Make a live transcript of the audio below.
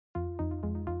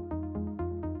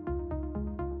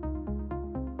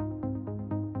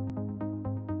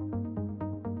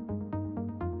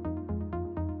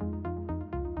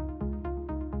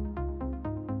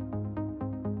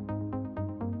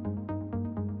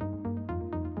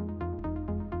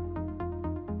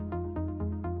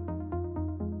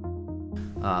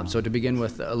So to begin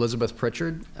with, Elizabeth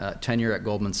Pritchard, tenure at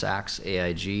Goldman Sachs,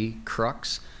 AIG,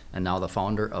 Crux, and now the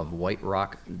founder of White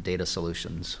Rock Data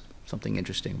Solutions. Something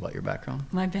interesting about your background?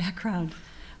 My background.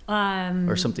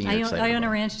 Or something you're excited about? I own a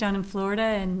ranch down in Florida,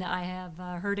 and I have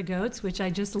a herd of goats, which I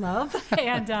just love.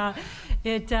 And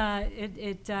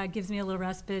it gives me a little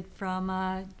respite from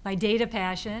my data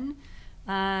passion,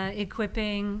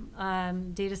 equipping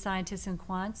data scientists and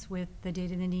quants with the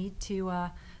data they need to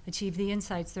achieve the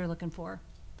insights they're looking for.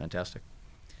 Fantastic.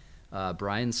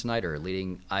 Brian Snyder,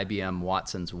 leading IBM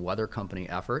Watson's weather company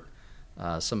effort.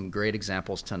 Some great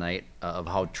examples tonight of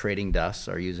how trading desks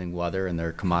are using weather in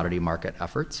their commodity market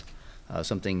efforts.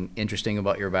 Something interesting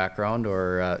about your background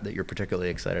or that you're particularly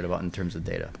excited about in terms of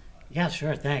data? Yeah,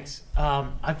 sure, thanks.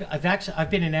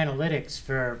 I've been in analytics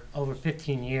for over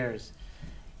 15 years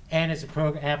and as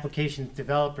a application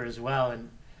developer as well. And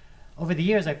over the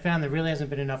years, I've found there really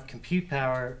hasn't been enough compute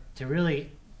power to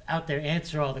really out there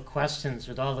answer all the questions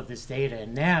with all of this data.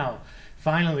 And now,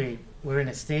 finally, we're in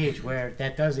a stage where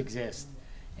that does exist.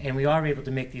 And we are able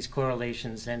to make these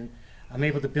correlations. And I'm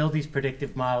able to build these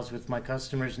predictive models with my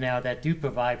customers now that do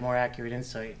provide more accurate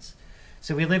insights.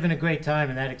 So we live in a great time,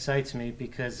 and that excites me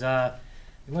because it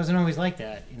wasn't always like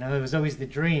that. You know, it was always the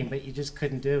dream, but you just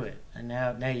couldn't do it. And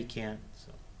now you can.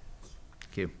 So.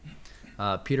 Thank you.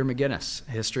 Peter McGinnis,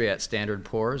 history at Standard &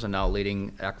 Poor's and now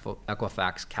leading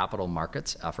Equifax capital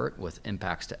markets effort with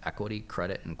impacts to equity,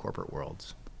 credit, and corporate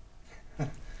worlds.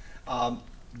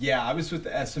 Yeah, I was with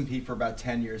the S&P for about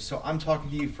 10 years, so I'm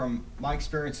talking to you from my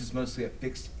experience is mostly a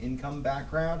fixed income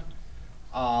background.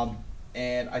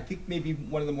 And I think maybe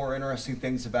one of the more interesting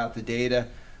things about the data,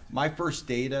 my first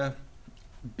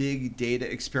big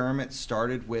data experiment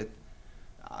started with,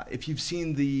 if you've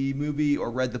seen the movie or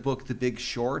read the book, The Big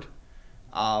Short,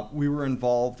 we were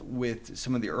involved with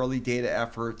some of the early data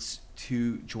efforts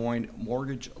to join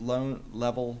mortgage loan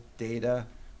level data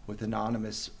with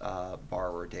anonymous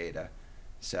borrower data.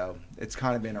 So it's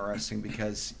kind of interesting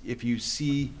because if you've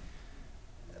seen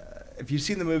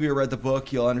the movie or read the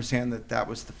book, you'll understand that that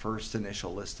was the first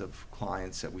initial list of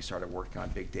clients that we started working on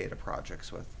big data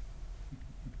projects with.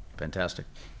 Fantastic.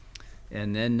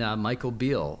 And then Michael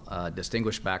Beal,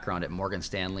 distinguished background at Morgan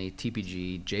Stanley,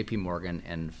 TPG, JP Morgan,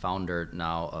 and founder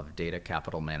now of Data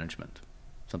Capital Management.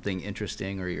 Something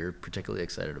interesting or you're particularly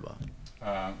excited about?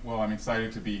 Well, I'm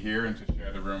excited to be here and to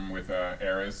share the room with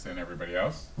Erez and everybody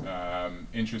else.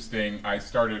 Interesting, I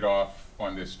started off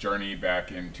on this journey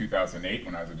back in 2008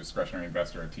 when I was a discretionary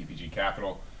investor at TPG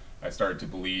Capital. I started to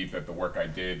believe that the work I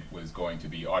did was going to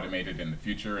be automated in the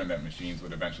future and that machines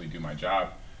would eventually do my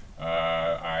job.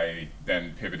 I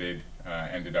then pivoted,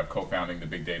 ended up co-founding the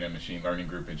Big Data and Machine Learning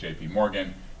Group at JP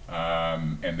Morgan,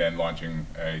 and then launching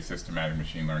a systematic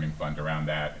machine learning fund around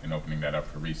that and opening that up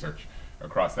for research.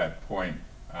 Across that point,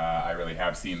 I really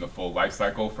have seen the full life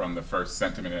cycle from the first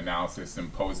sentiment analysis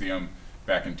symposium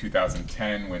back in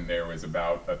 2010 when there was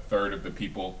about a third of the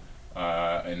people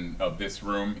of this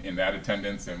room in that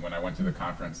attendance, and when I went to the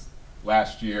conference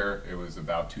last year, it was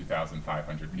about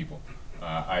 2,500 people.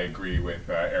 I agree with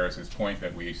Erez's point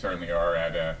that we certainly are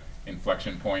at an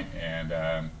inflection point,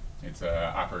 and it's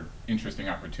interesting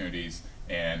opportunities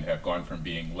and have gone from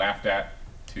being laughed at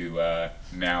to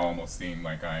now almost seem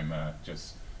like I'm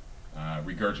just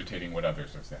regurgitating what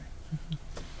others are saying.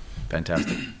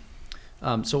 Fantastic.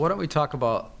 So why don't we talk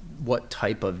about what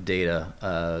type of data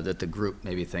that the group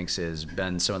maybe thinks has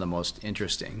been some of the most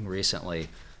interesting recently.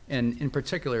 And in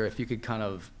particular, if you could kind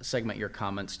of segment your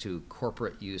comments to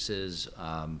corporate uses,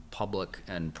 public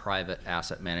and private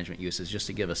asset management uses, just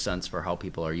to give a sense for how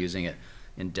people are using it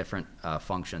in different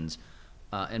functions.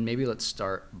 And maybe let's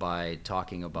start by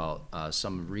talking about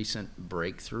some recent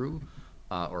breakthrough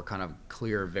or kind of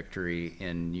clear victory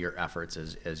in your efforts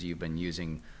as you've been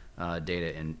using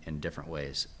data in different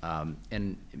ways.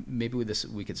 And maybe with this,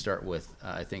 we could start with,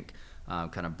 I think,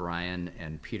 kind of Brian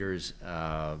and Peter's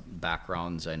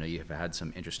backgrounds. I know you have had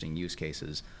some interesting use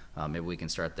cases. Maybe we can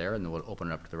start there and then we'll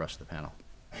open it up to the rest of the panel.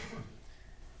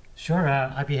 Sure,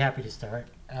 I'd be happy to start.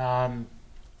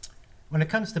 When it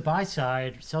comes to buy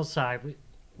side, sell side,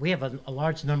 we have a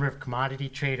large number of commodity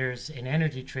traders and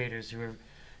energy traders who have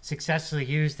successfully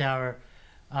used our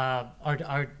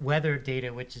weather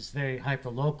data, which is very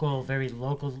hyper-local, very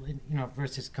local,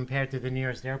 versus compared to the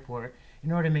nearest airport,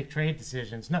 in order to make trade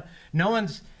decisions. No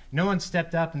one's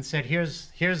stepped up and said,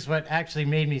 here's what actually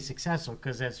made me successful,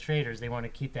 because as traders, they want to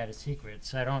keep that a secret.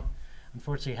 So I don't,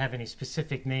 unfortunately, have any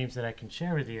specific names that I can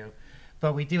share with you.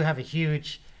 But we do have a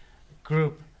huge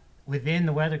group within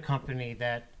the weather company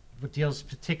that deals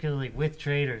particularly with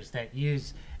traders that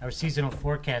use our seasonal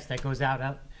forecast that goes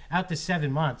out to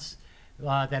 7 months.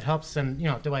 that helps them,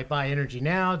 do I buy energy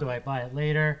now? Do I buy it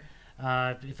later?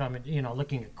 If I'm,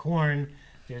 looking at corn,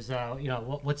 there's,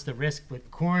 what's the risk with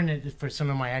corn for some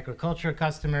of my agriculture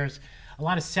customers? A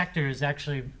lot of sectors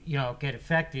actually, get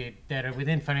affected that are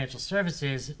within financial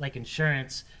services, like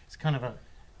insurance. It's kind of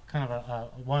a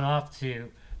one-off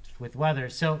with weather.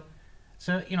 So,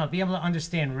 be able to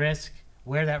understand risk,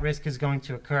 where that risk is going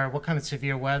to occur, what kind of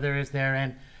severe weather is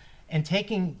there, and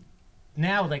taking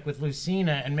now, like with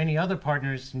Lucena and many other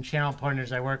partners and channel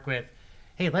partners I work with,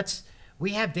 hey,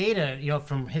 we have data,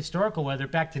 from historical weather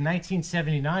back to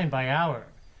 1979 by hour,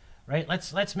 right?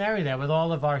 Let's marry that with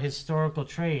all of our historical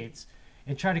trades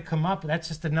and try to come up. That's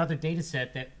just another data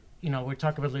set that, we're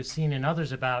talking about Lucena and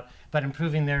others about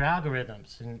improving their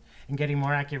algorithms and getting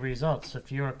more accurate results. So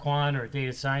if you're a quant or a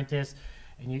data scientist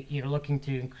and you're looking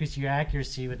to increase your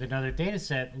accuracy with another data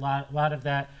set, a lot of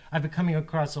that, I've been coming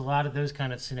across a lot of those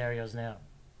kind of scenarios now.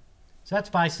 So that's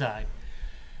buy side.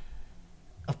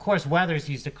 Of course, weather is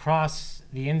used across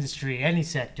the industry, any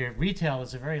sector. Retail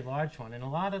is a very large one, and a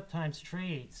lot of times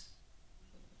trades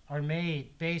are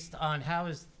made based on how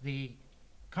is the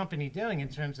company doing in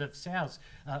terms of sales.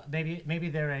 Maybe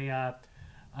they're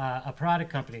a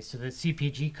product company, so the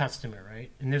CPG customer, right?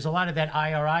 And there's a lot of that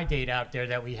IRI data out there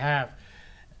that we have.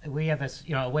 We have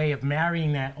a way of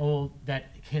marrying that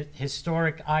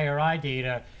historic IRI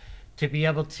data to be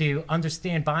able to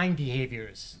understand buying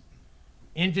behaviors,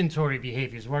 inventory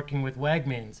behaviors, working with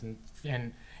Wegmans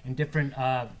and different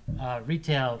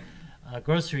retail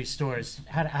grocery stores.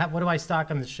 What do I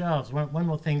stock on the shelves? When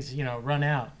will things run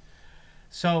out?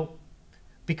 So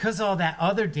because all that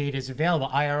other data is available,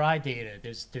 IRI data,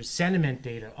 there's sentiment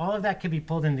data, all of that can be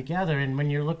pulled in together. And when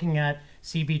you're looking at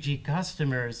CPG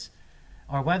customers,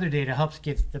 our weather data helps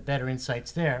get the better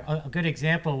insights there. A good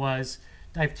example was,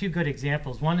 I have two good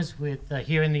examples. One is with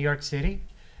here in New York City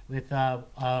with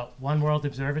One World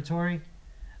Observatory.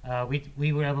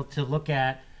 We were able to look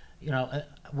at, we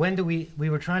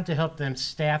were trying to help them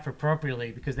staff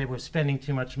appropriately because they were spending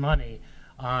too much money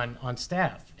on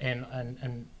staff.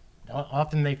 And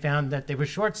often they found that they were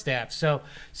short-staffed. So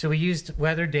we used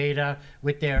weather data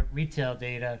with their retail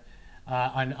data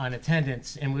on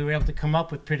attendance, and we were able to come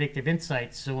up with predictive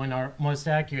insights. So when our most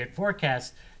accurate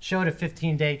forecast showed a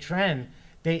 15-day trend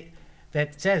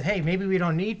that says, hey, maybe we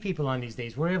don't need people on these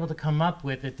days, we're able to come up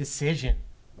with a decision,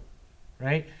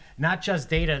 right? Not just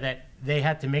data that they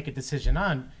had to make a decision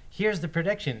on. Here's the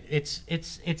prediction. It's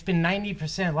been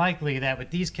 90% likely that with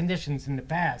these conditions in the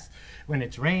past, when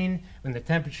it's rain, when the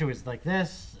temperature was like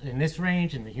this, in this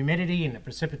range, and the humidity and the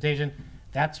precipitation,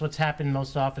 that's what's happened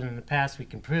most often in the past. We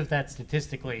can prove that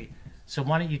statistically. So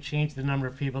why don't you change the number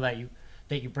of people that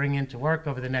you bring into work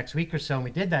over the next week or so? And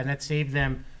we did that, and that saved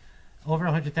them over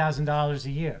 $100,000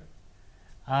 a year.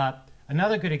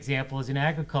 Another good example is in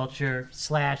agriculture /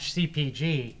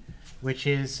 CPG, which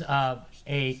is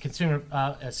a consumer,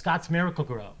 Scott's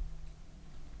Miracle-Gro.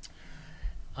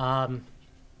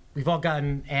 We've all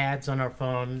gotten ads on our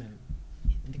phone.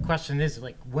 The question is,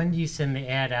 like, when do you send the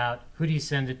ad out? Who do you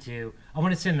send it to? I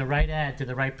want to send the right ad to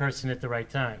the right person at the right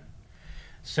time.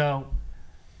 So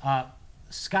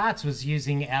Scott's was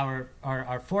using our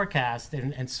forecast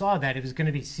and saw that it was going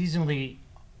to be seasonally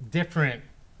different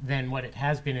than what it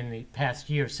has been in the past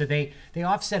year. So they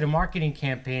offset a marketing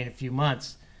campaign a few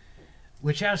months,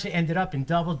 which actually ended up in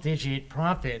double-digit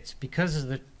profits because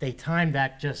of they timed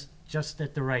that just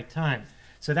at the right time.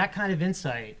 So that kind of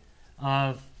insight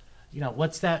of,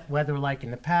 what's that weather like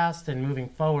in the past and moving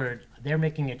forward, they're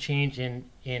making a change in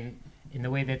the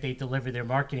way that they deliver their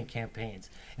marketing campaigns.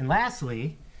 And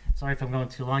lastly, sorry if I'm going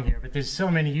too long here, but there's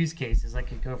so many use cases I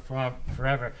could go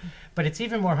forever. But it's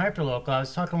even more hyperlocal. I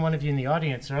was talking to one of you in the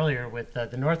audience earlier with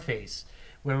the North Face,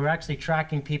 where we're actually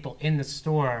tracking people in the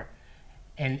store,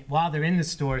 and while they're in the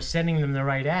store, sending them the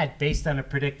right ad based on a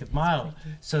predictive model.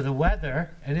 So the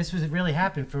weather, and this really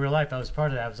happened for real life. I was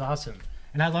part of that. It was awesome.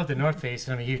 And I love the North Face,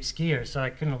 and I'm a huge skier, so I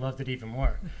couldn't have loved it even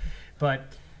more.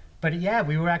 But yeah,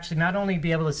 we were actually not only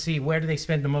be able to see where do they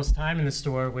spend the most time in the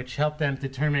store, which helped them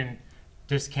determine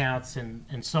discounts and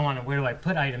so on, and where do I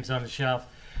put items on the shelf,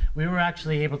 we were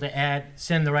actually able to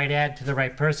send the right ad to the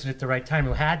right person at the right time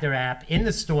who had their app in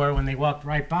the store when they walked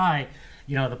right by,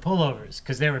 the pullovers,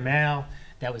 because they were male,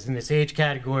 that was in this age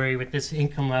category with this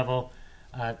income level,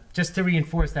 just to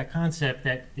reinforce that concept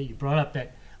that you brought up,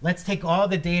 that let's take all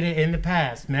the data in the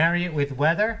past, marry it with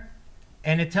weather,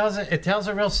 and it tells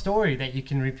a real story that you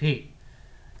can repeat.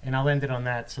 And I'll end it on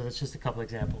that. So that's just a couple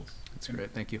examples. That's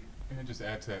great. Thank you. Can I just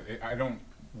add to that?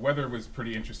 Weather was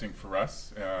pretty interesting for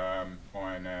us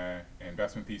on an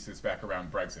investment thesis back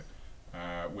around Brexit,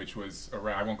 which was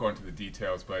around, I won't go into the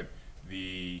details, but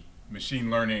the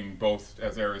machine learning, both,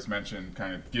 as Erez mentioned,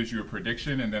 kind of gives you a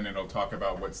prediction, and then it'll talk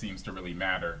about what seems to really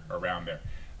matter around there.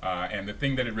 And the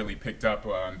thing that it really picked up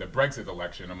on the Brexit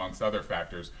election, amongst other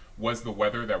factors, was the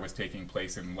weather that was taking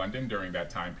place in London during that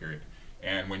time period.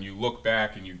 And when you look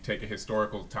back and you take a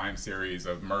historical time series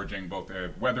of merging both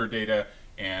the weather data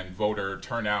and voter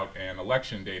turnout and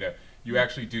election data, you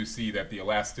actually do see that the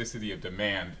elasticity of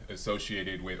demand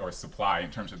associated with, or supply in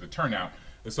terms of the turnout,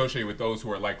 associated with those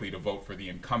who are likely to vote for the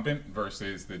incumbent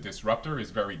versus the disruptor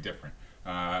is very different.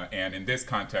 And in this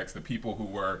context, the people who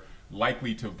were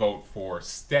likely to vote for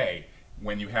stay,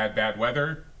 when you had bad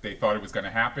weather, they thought it was going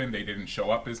to happen. They didn't show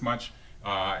up as much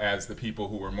as the people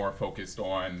who were more focused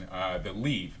on the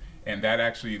leave. And that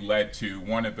actually led to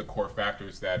one of the core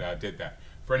factors that did that.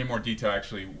 For any more detail,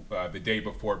 actually, the day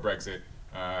before Brexit,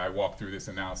 I walked through this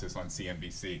analysis on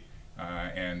CNBC.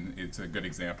 And it's a good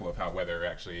example of how weather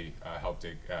actually helped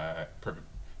to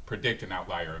predict an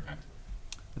outlier event.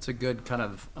 It's a good kind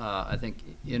of, I think,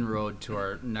 inroad to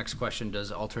our next question.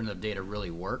 Does alternative data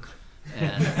really work?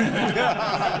 And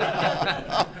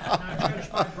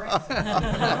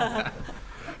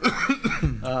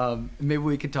maybe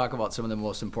we could talk about some of the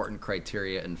most important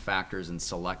criteria and factors in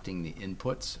selecting the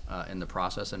inputs in the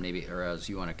process, and maybe, Erez,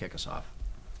 you want to kick us off?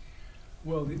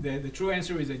 Well, the true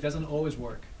answer is it doesn't always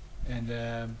work.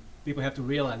 And people have to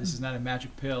realize this is not a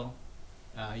magic pill.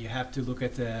 You have to look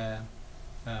at the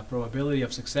probability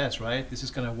of success, right? This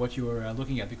is kind of what you're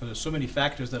looking at, because there's so many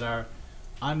factors that are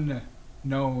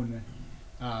unknown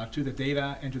to the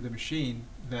data and to the machine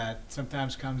that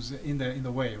sometimes comes in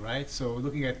the way, right? So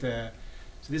looking at the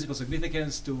statistical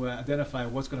significance to identify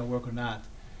what's going to work or not.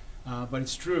 But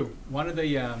it's true. One of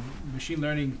the machine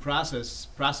learning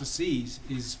processes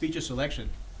is feature selection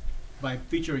by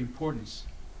feature importance.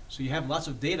 So you have lots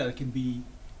of data that can be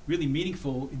really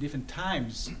meaningful in different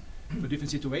times for different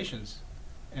situations.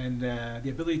 And the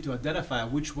ability to identify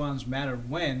which ones matter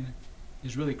when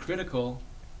is really critical,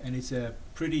 and it's a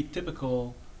pretty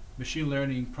typical machine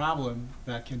learning problem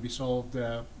that can be solved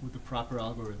with the proper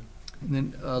algorithm. And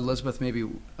then Elizabeth, maybe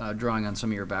drawing on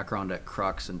some of your background at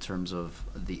Crux in terms of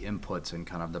the inputs and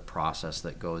kind of the process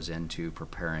that goes into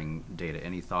preparing data.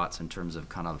 Any thoughts in terms of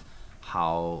kind of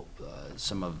how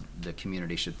some of the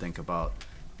community should think about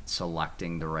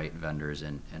selecting the right vendors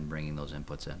and bringing those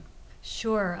inputs in?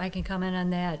 Sure, I can comment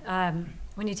on that.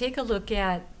 When you take a look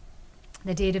at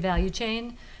the data value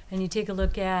chain, and you take a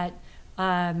look at,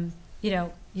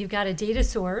 you've got a data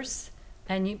source,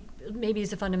 and you maybe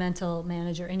as a fundamental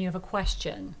manager, and you have a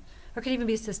question, or it could even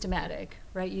be systematic,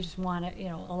 right? You just want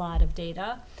a lot of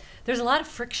data. There's a lot of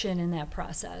friction in that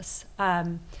process.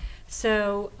 There's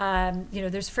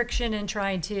friction in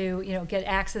trying to, get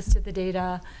access to the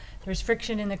data. There's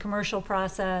friction in the commercial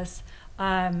process.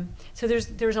 So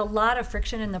there's a lot of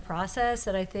friction in the process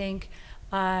that I think,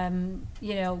 at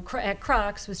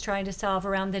Crux was trying to solve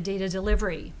around the data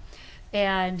delivery.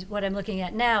 And what I'm looking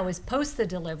at now is post the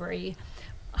delivery,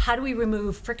 how do we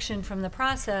remove friction from the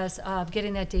process of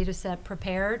getting that data set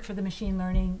prepared for the machine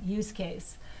learning use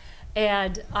case?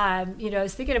 And, I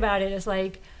was thinking about it as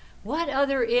like, what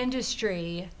other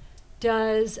industry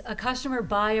does a customer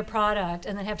buy a product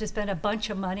and then have to spend a bunch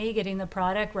of money getting the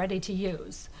product ready to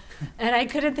use? And I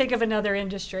couldn't think of another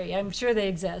industry. I'm sure they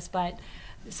exist, but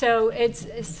so it's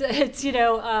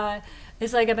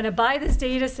like I'm going to buy this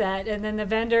data set, and then the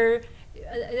vendor,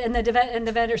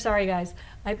 sorry guys,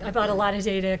 I bought a lot of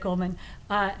data at Goldman,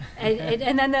 and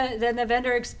then the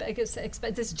vendor expects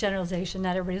this is generalization,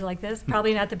 not everybody's like this,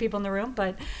 probably not the people in the room,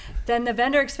 but then the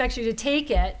vendor expects you to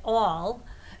take it all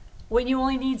when you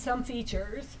only need some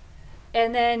features,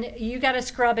 and then you got to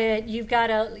scrub it, you've got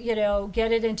to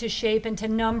get it into shape, into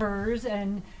numbers,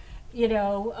 and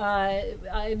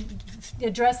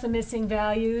address the missing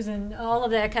values and all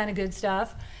of that kind of good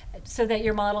stuff, so that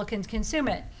your model can consume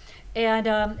it.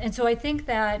 And so I think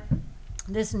that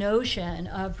this notion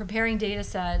of preparing data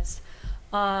sets,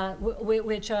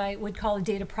 which I would call a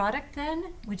data product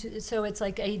then, so it's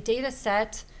like a data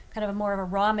set, kind of more of a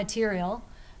raw material,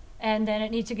 and then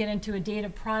it needs to get into a data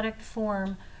product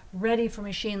form ready for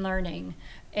machine learning.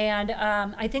 And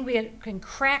I think we can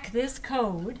crack this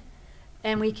code,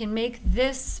 and we can make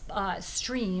this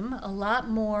stream a lot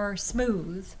more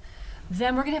smooth,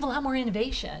 then we're going to have a lot more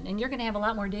innovation, and you're going to have a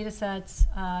lot more data sets,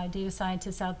 data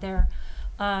scientists out there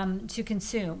to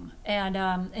consume.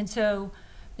 And so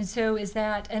is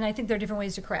that, and I think there are different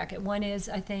ways to crack it. One is,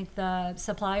 I think, the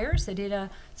data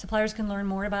suppliers can learn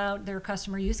more about their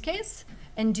customer use case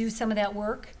and do some of that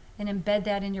work and embed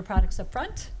that in your products up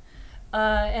front.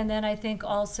 And then I think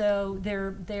also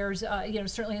there's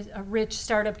certainly a rich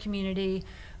startup community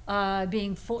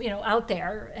being out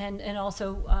there and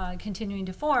also continuing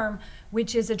to form,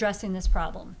 which is addressing this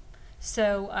problem.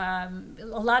 So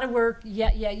a lot of work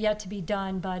yet to be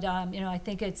done, but I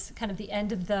think it's kind of the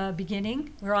end of the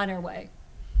beginning. We're on our way.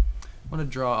 I want to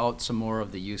draw out some more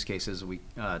of the use cases. We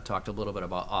talked a little bit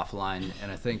about offline,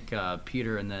 and I think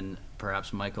Peter and then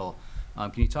perhaps Michael,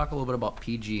 can you talk a little bit about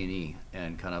PG&E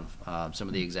and kind of some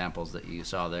of the examples that you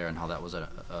saw there and how that was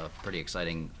a pretty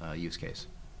exciting use case?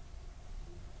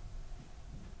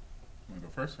 Want to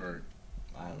go first, or?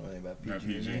 I don't know anything about No,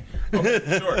 PG.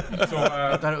 Okay, sure. So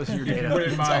I thought it was your if you data.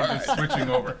 wouldn't mind just switching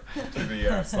over to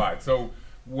the slide. So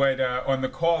what on the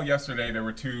call yesterday, there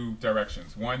were two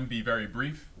directions. One, be very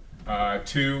brief.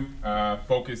 Two,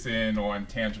 focus in on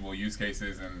tangible use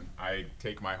cases, and I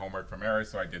take my homework from Erez,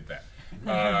 so I did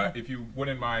that. If you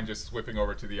wouldn't mind just whipping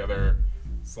over to the other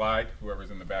slide,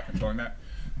 whoever's in the back controlling that.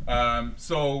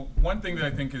 So one thing that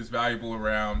I think is valuable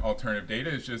around alternative data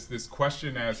is just this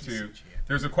question as to,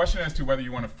 there's a question as to whether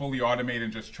you want to fully automate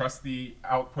and just trust the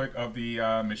output of the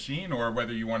machine, or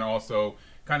whether you want to also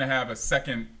kind of have a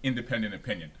second independent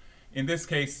opinion. In this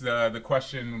case, the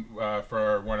question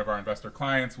for one of our investor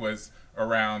clients was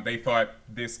around, they thought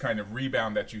this kind of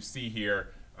rebound that you see here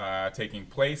taking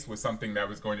place was something that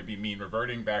was going to be mean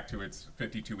reverting back to its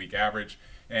 52-week average,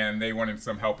 and they wanted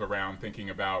some help around thinking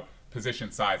about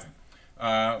position sizing.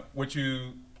 What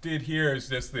you did here is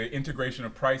just the integration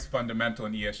of price, fundamental,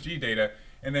 and ESG data,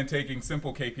 and then taking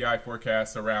simple KPI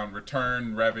forecasts around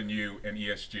return, revenue, and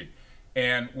ESG.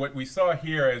 And what we saw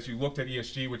here as you looked at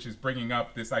ESG, which is bringing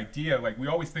up this idea, like we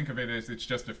always think of it as it's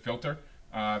just a filter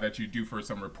that you do for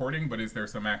some reporting, but is there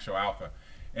some actual alpha?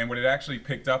 And what it actually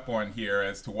picked up on here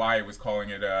as to why it was calling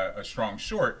it a strong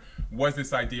short was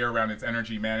this idea around its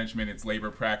energy management, its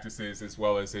labor practices, as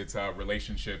well as its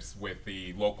relationships with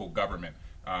the local government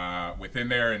within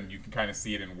there. And you can kind of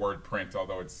see it in word print,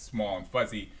 although it's small and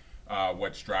fuzzy,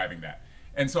 what's driving that.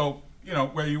 And so,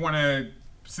 whether you want to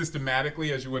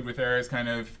systematically, as you would with Erez, kind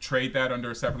of trade that under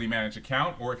a separately managed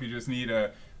account, or if you just need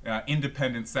a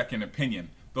independent second opinion.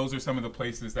 Those are some of the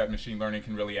places that machine learning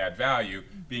can really add value,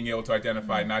 being able to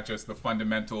identify not just the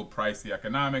fundamental price, the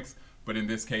economics, but in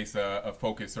this case, a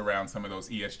focus around some of those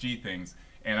ESG things.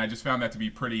 And I just found that to be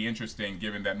pretty interesting,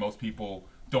 given that most people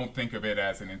don't think of it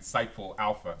as an insightful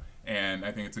alpha. And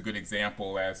I think it's a good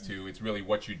example as to it's really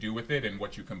what you do with it and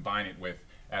what you combine it with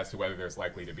as to whether there's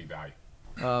likely to be value.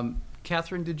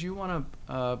 Catherine, did you want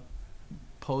to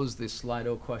pose the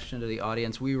Slido question to the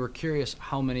audience? We were curious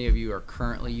how many of you are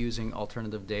currently using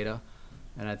alternative data,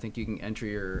 and I think you can enter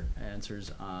your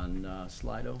answers on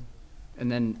Slido.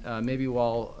 And then maybe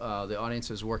while the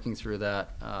audience is working through that,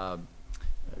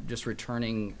 just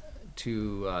returning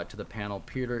to the panel,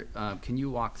 Peter, can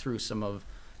you walk through some of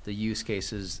the use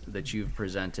cases that you've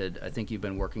presented? I think you've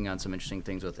been working on some interesting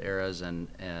things with Erez,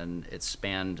 and it's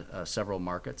spanned several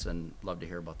markets, and love to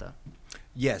hear about that.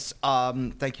 Yes,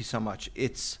 thank you so much.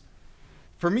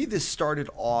 For me, this started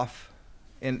off,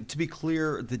 and to be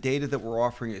clear, the data that we're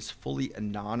offering is fully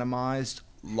anonymized,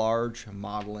 large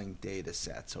modeling data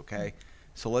sets, okay?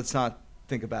 So let's not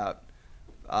think about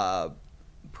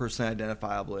personally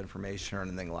identifiable information or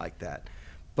anything like that.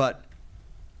 But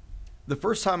the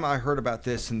first time I heard about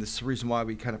this, and this is the reason why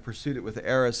we kind of pursued it with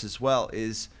Erez as well,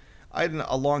 is I had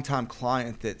a longtime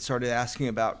client that started asking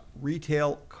about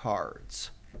retail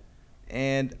cards.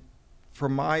 And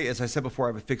from as I said before, I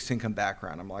have a fixed income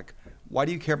background. I'm like, why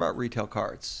do you care about retail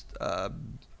cards?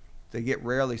 They get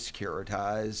rarely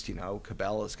securitized.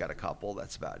 Cabela's got a couple,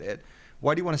 that's about it.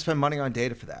 Why do you want to spend money on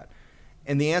data for that?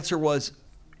 And the answer was,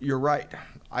 you're right.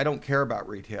 I don't care about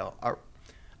retail.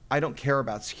 I don't care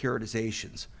about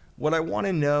securitizations. What I want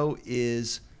to know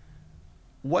is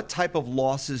what type of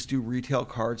losses do retail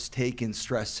cards take in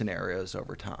stress scenarios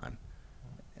over time?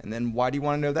 And then why do you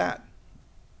want to know that?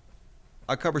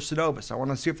 I cover Synovus. I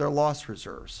want to see if their loss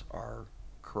reserves are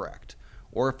correct,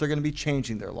 or if they're going to be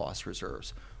changing their loss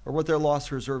reserves, or what their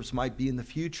loss reserves might be in the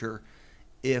future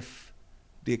if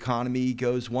the economy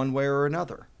goes one way or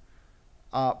another.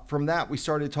 From that, we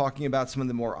started talking about some of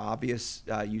the more obvious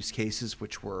use cases,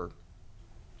 which were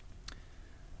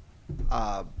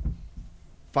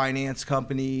finance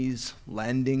companies,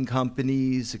 lending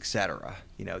companies, et cetera.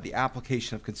 The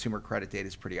application of consumer credit data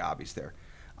is pretty obvious there.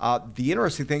 The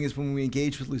interesting thing is when we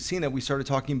engaged with Lucena, we started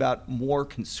talking about more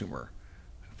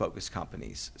consumer-focused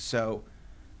companies. So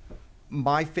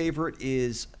my favorite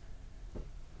is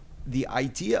the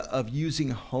idea of using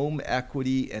home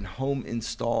equity and home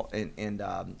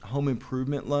home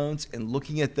improvement loans and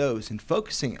looking at those and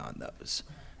focusing on those,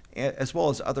 as well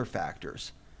as other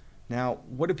factors. Now,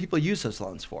 what do people use those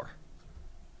loans for?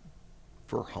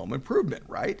 For home improvement,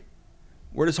 right?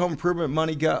 Where does home improvement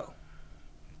money go?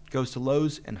 It goes to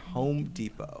Lowe's and Home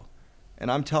Depot. And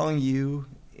I'm telling you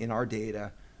in our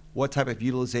data what type of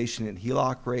utilization in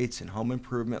HELOC rates and home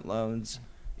improvement loans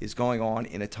is going on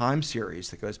in a time series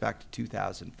that goes back to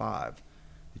 2005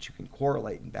 that you can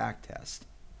correlate and back test.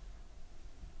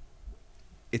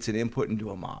 It's an input into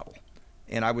a model.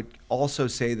 And I would also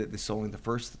say that this is only the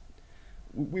first,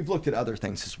 we've looked at other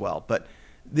things as well, but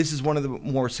this is one of the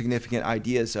more significant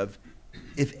ideas of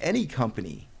if any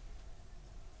company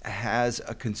has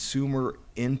a consumer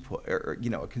input or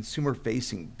a consumer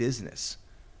facing business,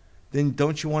 then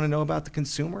don't you want to know about the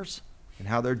consumers and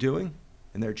how they're doing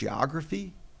and their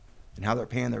geography and how they're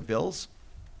paying their bills?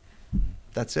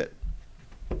 That's it.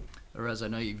 Erez, I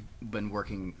know you've been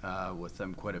working with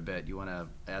them quite a bit. You want to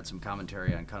add some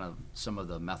commentary on kind of some of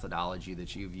the methodology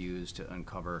that you've used to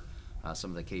uncover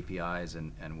some of the KPIs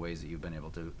and ways that you've been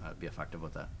able to be effective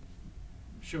with that?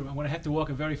 Sure. I'm going to have to walk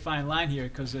a very fine line here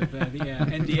because of the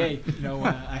NDA.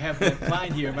 I have the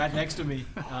client here right next to me,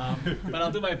 but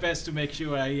I'll do my best to make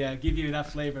sure I give you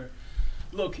enough flavor.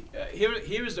 Look,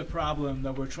 here is the problem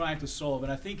that we're trying to solve,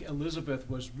 and I think Elizabeth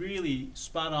was really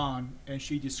spot on, and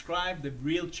she described the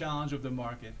real challenge of the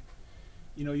market.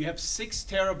 You have 6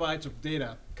 terabytes of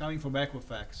data coming from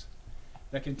Equifax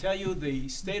that can tell you the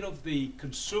state of the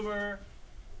consumer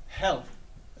health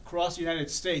across the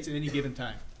United States at any given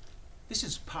time. This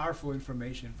is powerful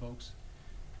information, folks.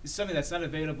 It's something that's not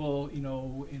available, in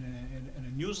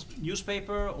a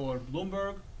newspaper or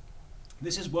Bloomberg.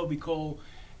 This is what we call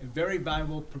a very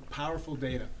valuable, powerful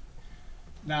data.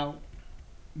 Now,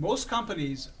 most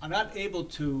companies are not able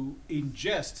to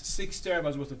ingest 6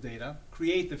 terabytes worth of data,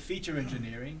 create the feature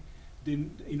engineering,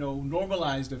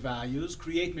 normalize the values,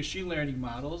 create machine learning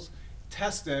models,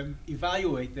 test them,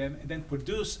 evaluate them, and then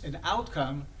produce an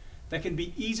outcome that can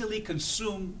be easily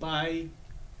consumed by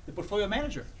the portfolio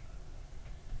manager.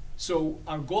 So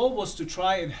our goal was to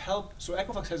try and help. So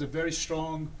Equifax has a very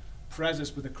strong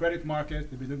presence with the credit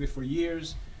market. They've been doing it for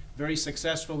years, very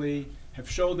successfully, have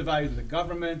showed the value to the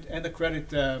government and the credit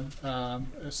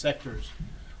sectors.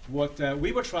 What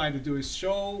we were trying to do is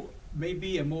show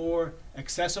maybe a more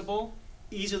accessible,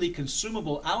 easily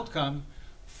consumable outcome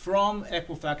from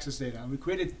Equifax's data. And we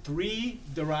created 3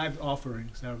 derived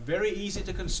offerings that are very easy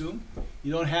to consume.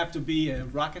 You don't have to be a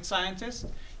rocket scientist.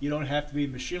 You don't have to be a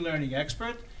machine learning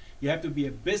expert. You have to be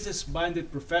a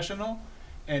business-minded professional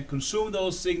and consume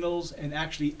those signals and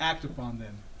actually act upon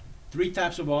them. 3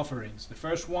 types of offerings. The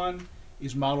first one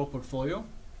is model portfolio.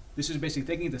 This is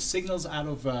basically taking the signals out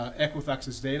of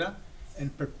Equifax's data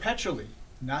and perpetually,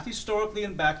 not historically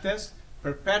in backtest,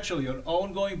 perpetually on an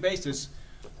ongoing basis,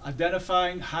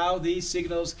 identifying how these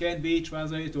signals can be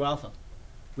translated to alpha.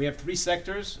 We have 3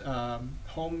 sectors,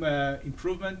 home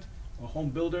improvement or home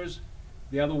builders.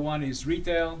 The other one is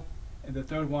retail, and the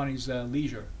third one is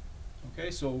leisure.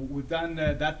 Okay, so we've done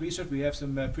that research. We have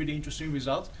some pretty interesting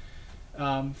results.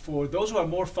 For those who are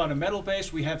more fundamental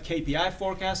based, we have KPI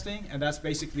forecasting, and that's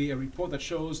basically a report that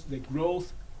shows the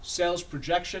growth, sales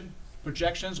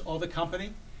projections of the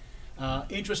company.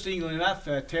 Interestingly enough,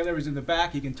 Taylor is in the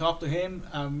back. You can talk to him.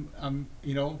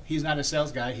 He's not a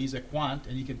sales guy. He's a quant,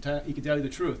 and he can tell you the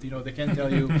truth. They can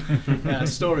tell you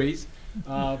stories.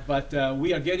 But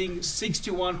we are getting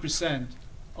 61%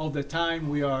 of the time.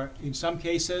 We are, in some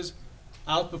cases,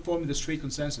 outperforming the street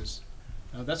consensus.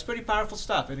 Now, that's pretty powerful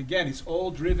stuff. And again, it's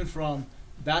all driven from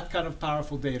that kind of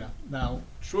powerful data. Now,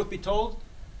 truth be told,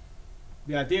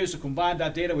 the idea is to combine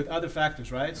that data with other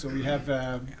factors, right? So we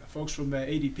have folks from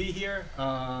ADP here,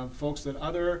 folks that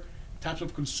other types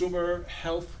of consumer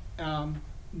health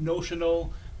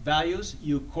notional values.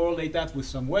 You correlate that with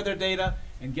some weather data,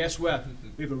 and guess what?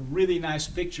 We have a really nice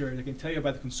picture that can tell you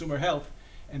about the consumer health,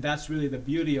 and that's really the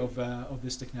beauty of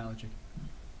this technology.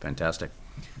 Fantastic.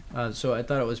 So I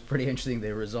thought it was pretty interesting.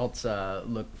 The results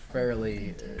look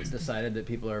fairly decided that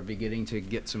people are beginning to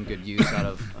get some good use out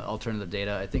of alternative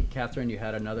data. I think, Catherine, you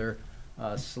had another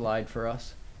slide for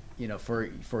us.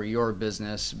 For your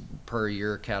business, per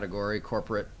your category,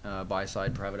 corporate, buy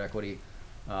side, private equity,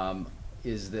 how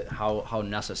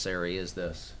necessary is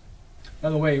this? By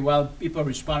the way, while people are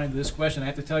responding to this question, I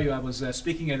have to tell you I was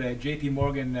speaking at a JP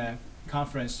Morgan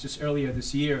conference just earlier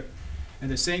this year. And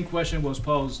the same question was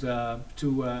posed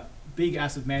to big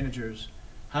asset managers.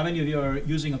 How many of you are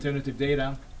using alternative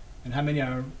data, and how many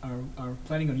are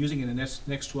planning on using it in the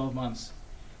next 12 months?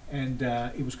 And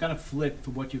it was kind of flipped for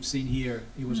what you've seen here.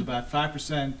 It was about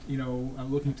 5%, are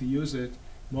looking to use it.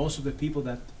 Most of the people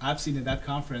that I've seen at that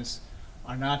conference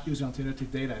are not using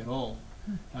alternative data at all.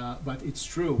 But it's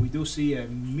true. We do see a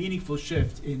meaningful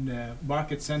shift in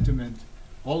market sentiment.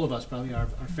 All of us probably are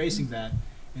facing that.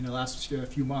 in the last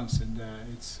few months, and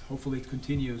it's hopefully it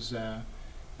continues, and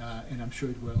I'm sure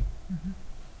it will. Mhm.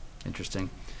 Interesting.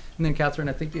 And then Catherine,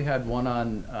 I think you had one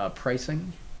on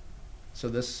pricing. So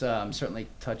this certainly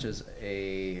touches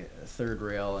a third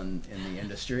rail in the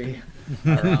industry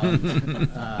around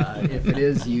if it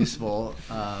is useful,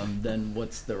 then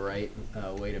what's the right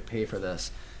way to pay for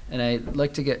this? And I'd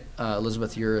like to get,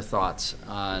 Elizabeth, your thoughts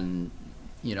on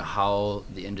how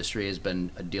the industry has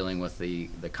been dealing with the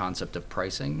concept of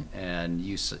pricing, and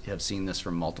you have seen this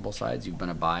from multiple sides. You've been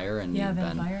a buyer, and Yeah, you've I've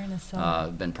been a buyer and a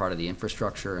seller. been part of the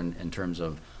infrastructure in terms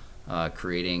of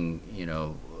creating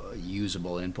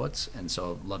usable inputs. And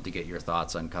so I'd love to get your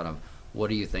thoughts on kind of what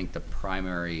do you think the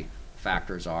primary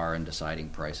factors are in deciding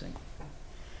pricing?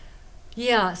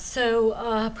 Yeah,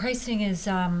 so pricing is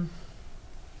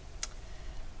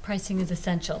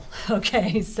essential.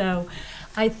 Okay, so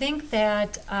I think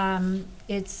that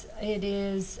it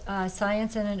is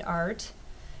science and an art,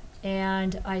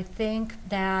 and I think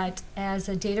that as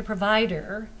a data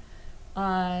provider,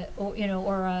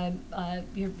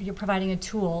 you're providing a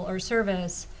tool or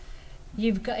service,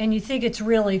 and you think it's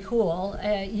really cool,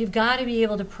 you've got to be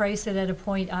able to price it at a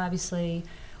point, obviously,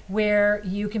 where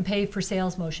you can pay for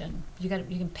sales motion. You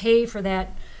can pay for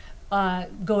that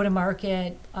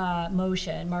go-to-market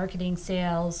motion, marketing,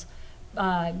 sales,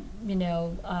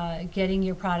 getting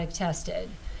your product tested.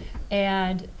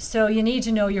 And so you need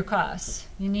to know your costs.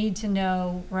 You need to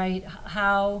know, right,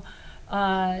 how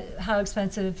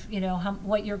expensive,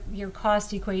 what your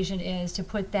cost equation is to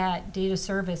put that data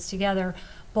service together,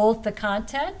 both the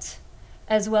content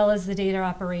as well as the data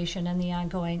operation and the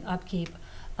ongoing upkeep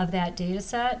of that data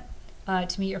set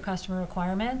to meet your customer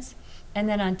requirements. And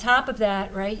then on top of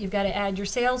that, right, you've got to add your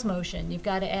sales motion. You've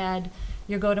got to add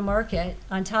your go-to-market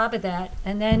on top of that.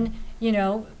 And then,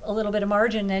 a little bit of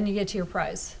margin, then you get to your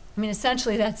price. I mean,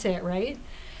 essentially that's it, right?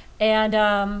 And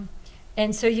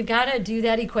so you've got to do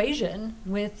that equation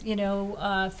with,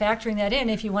 factoring that in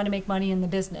if you want to make money in the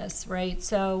business, right?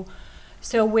 So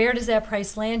where does that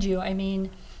price land you? I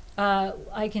mean,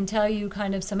 I can tell you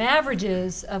kind of some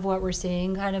averages of what we're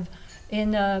seeing, kind of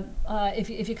in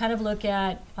if you kind of look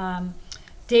at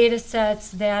data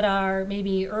sets that are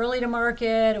maybe early to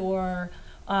market, or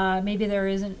maybe there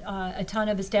isn't a ton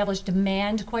of established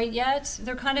demand quite yet.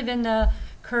 They're kind of in the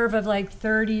curve of like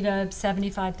 $30,000 to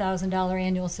 $75,000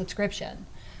 annual subscription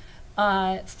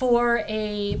for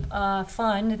a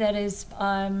fund that is,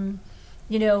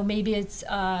 maybe it's you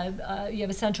have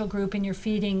a central group and you're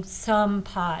feeding some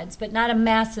pods, but not a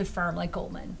massive firm like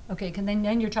Goldman. Okay,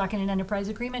 then you're talking an enterprise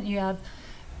agreement. You have,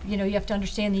 you have to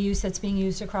understand the use that's being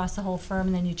used across the whole firm,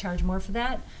 and then you charge more for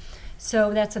that.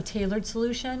 So that's a tailored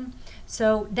solution.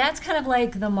 So that's kind of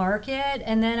like the market.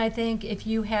 And then I think if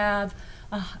you have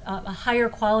a higher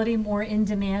quality, more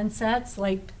in-demand sets,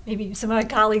 like maybe some of my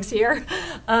colleagues here,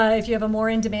 if you have a more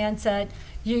in-demand set,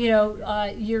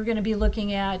 you're going to be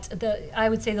looking at I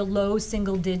would say the low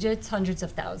single digits, hundreds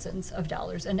of thousands of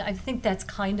dollars. And I think that's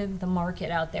kind of the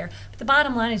market out there. But the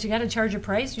bottom line is you got to charge a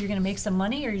price, or you're going to make some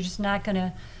money, or you're just not going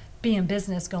to be in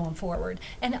business going forward.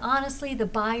 And honestly, the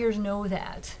buyers know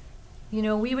that.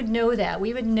 We would know that.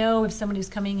 We would know if somebody was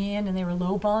coming in and they were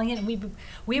lowballing it, and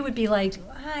we would be like,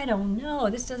 I don't know,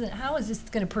 how is this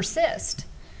going to persist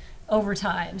over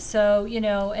time? So,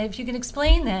 if you can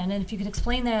explain that, and if you can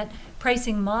explain that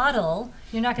pricing model,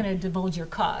 you're not going to divulge your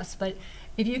costs, but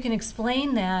if you can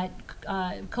explain that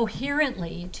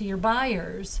coherently to your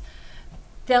buyers,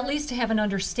 they'll at least have an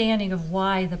understanding of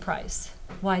why that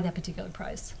particular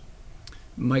price.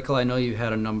 Michael, I know you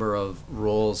had a number of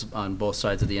roles on both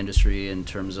sides of the industry in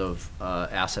terms of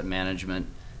asset management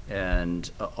and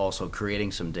also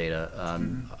creating some data.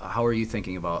 How are you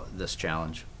thinking about this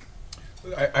challenge?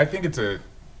 I think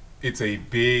it's a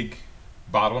big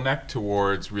bottleneck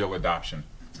towards real adoption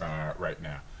right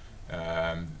now.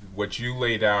 What you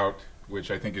laid out, which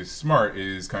I think is smart,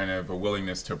 is kind of a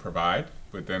willingness to provide,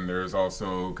 but then there's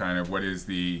also kind of what is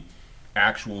the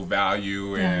actual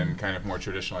value and kind of more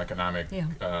traditional economic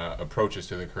approaches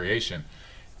to the creation.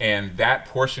 And that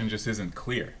portion just isn't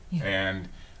clear. Yeah. And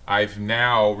I've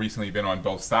now recently been on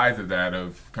both sides of that,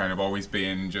 of kind of always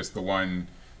being just the one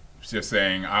just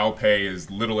saying, I'll pay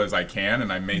as little as I can, and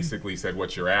I basically said,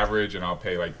 what's your average? And I'll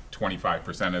pay like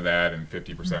 25% of that and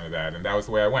 50% of that, and that was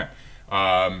the way I went.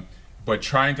 But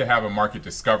trying to have a market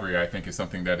discovery, I think, is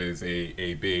something that is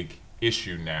a big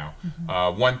issue now.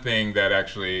 One thing that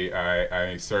actually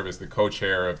I serve as the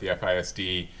co-chair of the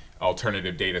FISD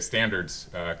Alternative Data Standards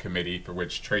Committee, for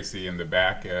which Tracy in the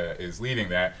back is leading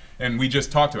that, and we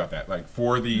just talked about that. Like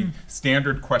for the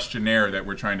standard questionnaire that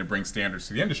we're trying to bring standards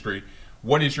to the industry,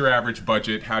 what is your average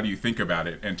budget? How do you think about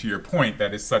it? And to your point,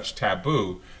 that is such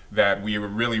taboo that we were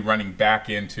really running back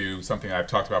into something I've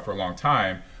talked about for a long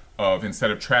time of, instead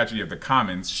of tragedy of the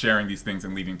commons, sharing these things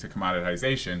and leading to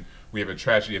commoditization, we have a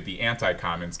tragedy of the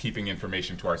anti-commons, keeping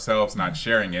information to ourselves, not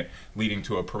sharing it, leading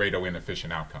to a Pareto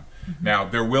inefficient outcome. Now,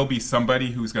 there will be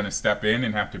somebody who's going to step in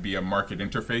and have to be a market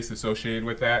interface associated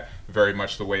with that, very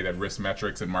much the way that risk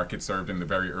metrics and market served in the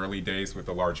very early days with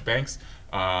the large banks.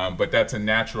 But that's a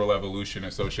natural evolution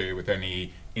associated with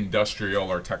any industrial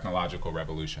or technological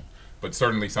revolution. But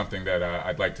certainly something that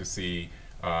I'd like to see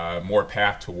more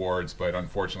path towards, but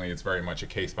unfortunately it's very much a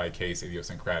case-by-case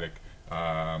idiosyncratic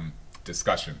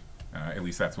discussion. At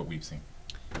least that's what we've seen.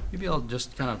 Maybe I'll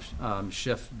just kind of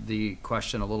shift the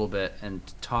question a little bit and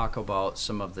talk about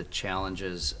some of the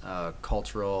challenges,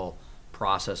 cultural,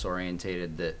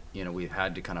 process-orientated, that we've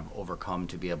had to kind of overcome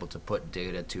to be able to put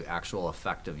data to actual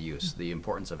effective use. The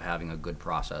importance of having a good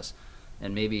process,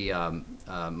 and maybe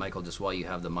Michael, just while you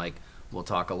have the mic, we'll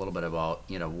talk a little bit about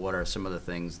what are some of the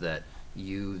things that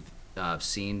you've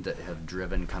seen that have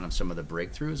driven kind of some of the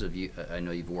breakthroughs. I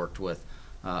know you've worked with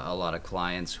a lot of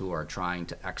clients who are trying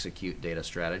to execute data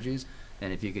strategies,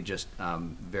 and if you could just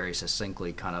very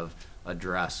succinctly kind of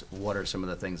address what are some of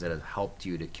the things that have helped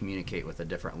you to communicate with the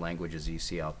different languages you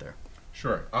see out there.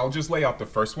 Sure. I'll just lay out the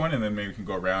first one and then maybe we can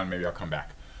go around, maybe I'll come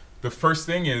back. The first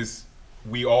thing is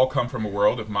we all come from a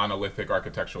world of monolithic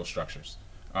architectural structures,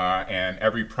 and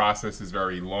every process is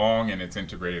very long and it's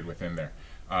integrated within there.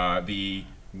 The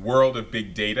world of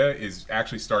big data is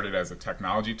actually started as a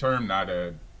technology term, not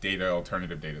a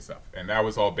alternative data stuff. And that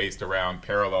was all based around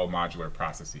parallel modular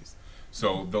processes.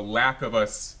 So the lack of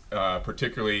us,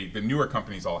 particularly the newer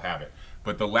companies all have it,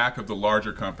 but the lack of the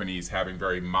larger companies having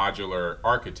very modular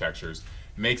architectures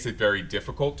makes it very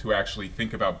difficult to actually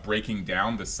think about breaking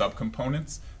down the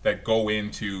subcomponents that go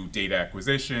into data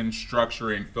acquisition,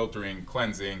 structuring, filtering,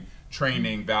 cleansing,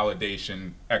 training,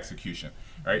 validation, execution.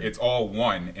 Right? It's all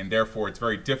one, and therefore it's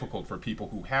very difficult for people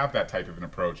who have that type of an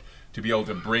approach to be able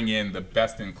to bring in the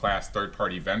best-in-class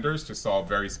third-party vendors to solve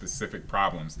very specific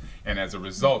problems. And as a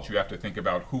result, you have to think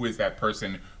about who is that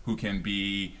person who can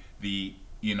be the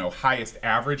highest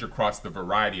average across the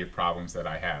variety of problems that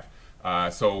I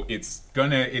have. So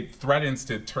it threatens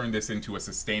to turn this into a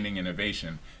sustaining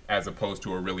innovation as opposed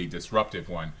to a really disruptive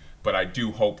one. But I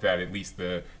do hope that at least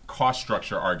the cost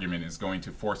structure argument is going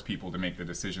to force people to make the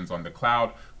decisions on the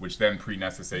cloud, which then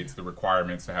pre-necessitates the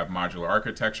requirements to have modular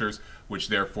architectures, which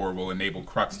therefore will enable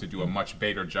Crux to do a much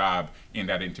better job in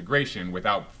that integration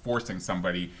without forcing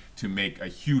somebody to make a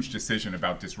huge decision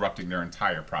about disrupting their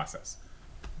entire process.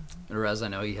 Erez, I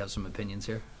know you have some opinions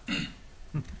here.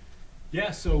 Yeah,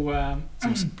 so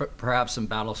Perhaps some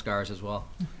battle scars as well.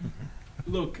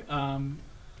 look, I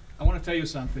want to tell you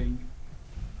something.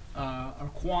 Our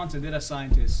quants and data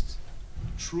scientists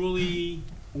truly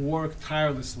work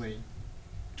tirelessly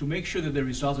to make sure that the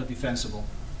results are defensible.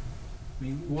 I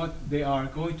mean, what they are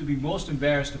going to be most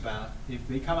embarrassed about if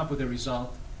they come up with a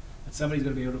result that somebody's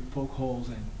going to be able to poke holes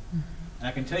in. And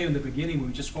I can tell you in the beginning, when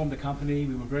we just formed the company,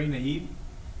 we were very naive,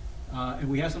 and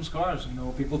we had some scars.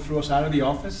 People threw us out of the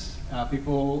office.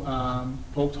 People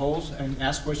poked holes and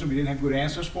asked questions we didn't have good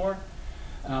answers for.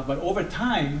 But over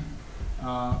time,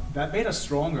 that made us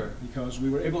stronger because we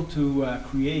were able to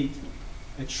create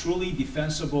a truly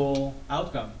defensible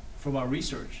outcome from our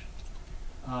research.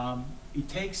 It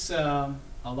takes a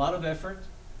lot of effort,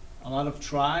 a lot of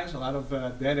tries, a lot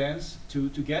of dead ends to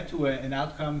get to an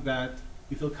outcome that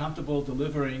you feel comfortable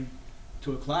delivering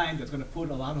to a client that's going to put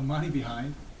a lot of money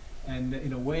behind. And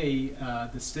in a way,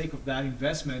 the stake of that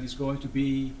investment is going to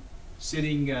be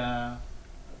sitting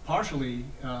partially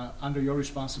under your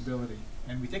responsibility.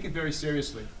 And we take it very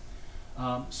seriously.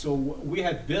 So we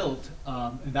had built,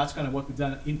 and that's kind of what we've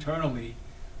done internally,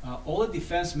 all the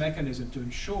defense mechanism to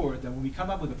ensure that when we come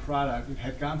up with a product, it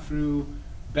had gone through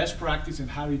best practice in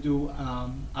how we do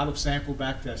out-of-sample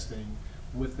backtesting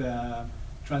with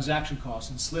transaction costs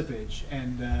and slippage,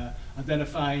 and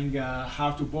identifying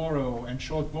how to borrow and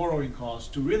short borrowing costs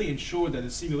to really ensure that the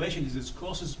simulation is as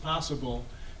close as possible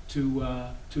to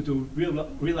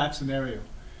real life scenario.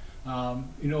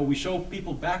 We show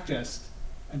people backtest,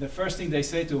 and the first thing they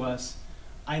say to us,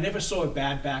 I never saw a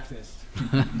bad backtest.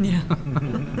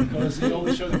 Because they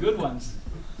only show the good ones.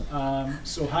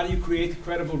 So how do you create a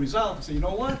credible result? You say, you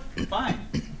know what? Fine.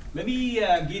 Let me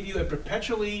give you a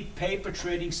perpetually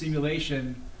pay-per-trading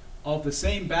simulation of the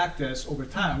same backtest over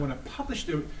time. I'm going to publish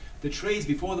the trades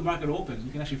before the market opens.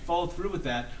 You can actually follow through with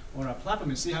that on our platform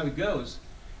and see how it goes.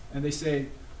 And they say,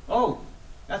 oh,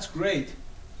 that's great,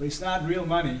 but it's not real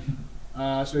money,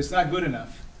 so it's not good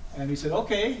enough. And we said,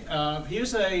 okay,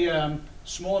 here's a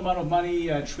small amount of money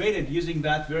traded using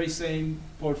that very same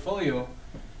portfolio,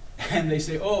 and they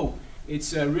say, oh,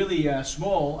 it's really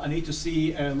small, I need to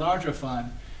see a larger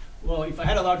fund. Well, if I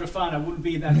had a larger fund, I wouldn't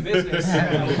be in that business.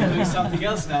 I would be doing something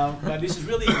else now. But this is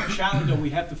really a challenge that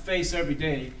we have to face every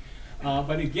day.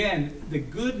 But again, the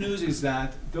good news is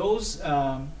that those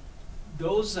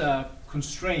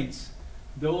constraints,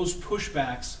 those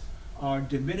pushbacks are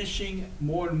diminishing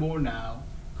more and more now,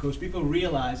 because people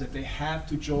realize that they have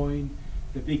to join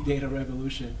the big data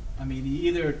revolution. I mean, you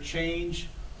either change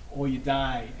or you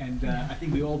die. And I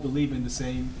think we all believe in the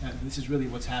same, this is really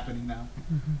what's happening now.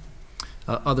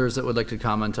 Others that would like to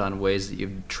comment on ways that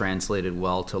you've translated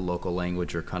well to local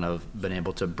language or kind of been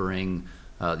able to bring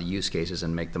the use cases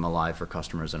and make them alive for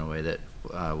customers in a way that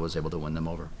was able to win them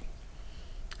over?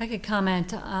 I could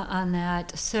comment on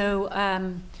that. So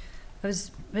I've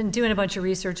been doing a bunch of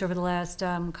research over the last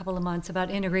couple of months about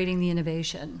integrating the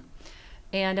innovation.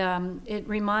 And it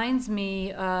reminds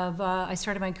me of, I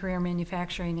started my career in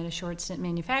manufacturing, in a short stint in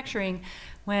manufacturing,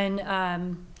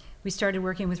 when we started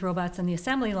working with robots on the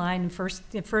assembly line.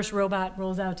 The first robot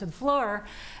rolls out to the floor,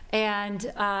 and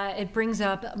it brings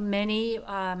up many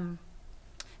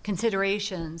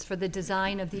considerations for the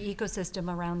design of the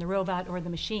ecosystem around the robot or the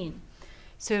machine.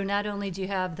 So not only do you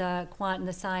have the quant and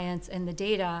the science and the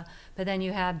data, but then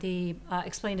you have the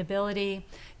explainability,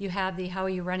 you have the how are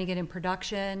you running it in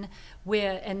production,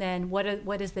 and then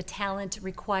what is the talent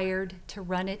required to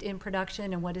run it in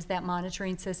production, and what is that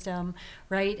monitoring system,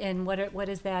 right? And what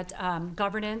is that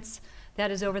governance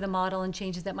that is over the model and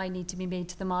changes that might need to be made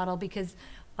to the model, because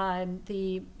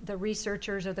the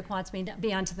researchers or the quants may not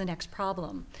be on to the next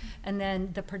problem. And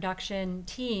then the production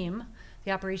team, the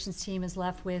operations team, is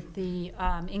left with the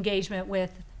engagement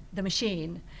with the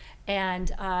machine.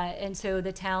 And so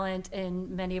the talent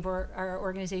in many of our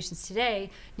organizations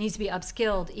today needs to be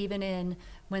upskilled, even in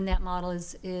when that model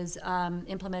is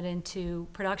implemented into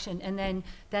production. And then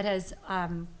that has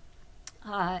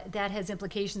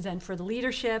implications then for the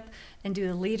leadership, and do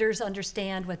the leaders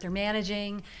understand what they're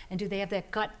managing, and do they have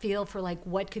that gut feel for like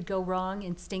what could go wrong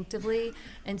instinctively?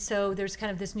 And so there's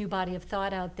kind of this new body of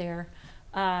thought out there,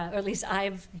 or at least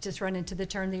I've just run into the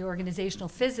term, the organizational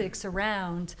physics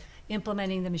around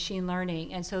implementing the machine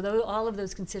learning. And so all of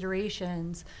those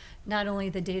considerations, not only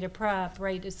the data prep,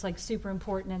 right, it's like super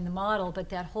important in the model, but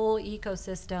that whole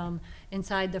ecosystem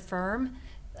inside the firm.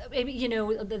 Maybe, you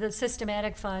know, the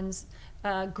systematic funds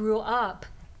grew up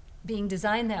being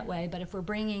designed that way, but if we're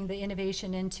bringing the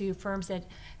innovation into firms that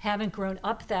haven't grown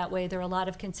up that way, there are a lot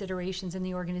of considerations in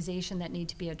the organization that need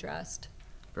to be addressed.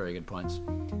 Very good points.